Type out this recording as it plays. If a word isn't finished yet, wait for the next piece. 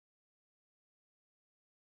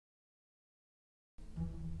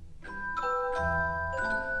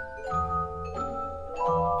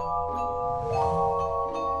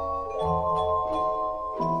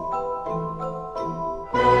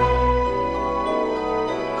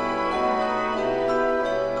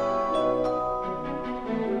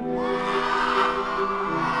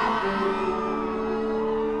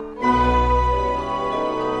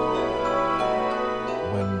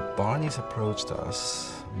approached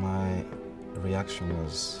us, my reaction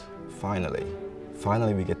was,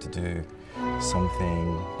 finally we get to do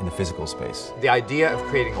something in the physical space. The idea of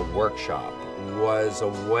creating a workshop was a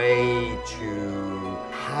way to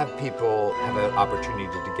have people have an opportunity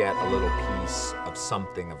to get a little piece of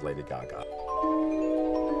something of Lady Gaga.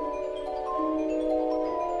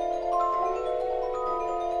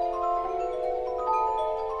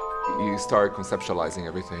 You start conceptualizing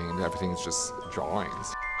everything, and everything's just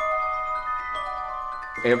drawings.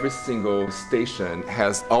 Every single station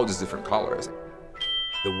has all these different colors.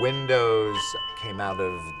 The windows came out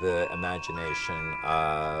of the imagination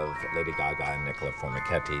of Lady Gaga and Nicola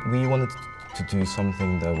Formichetti. We wanted to do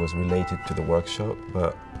something that was related to the workshop,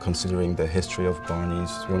 but considering the history of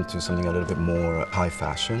Barneys, we wanted to do something a little bit more high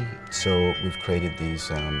fashion. So we've created these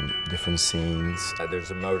different scenes.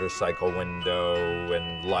 There's a motorcycle window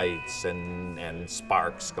and lights and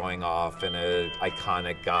sparks going off and an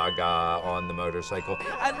iconic Gaga on the motorcycle.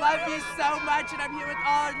 I love you so much, and I'm here with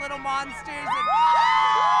all our little monsters. And...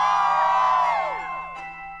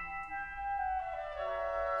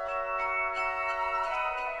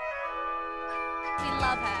 We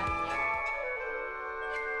love her.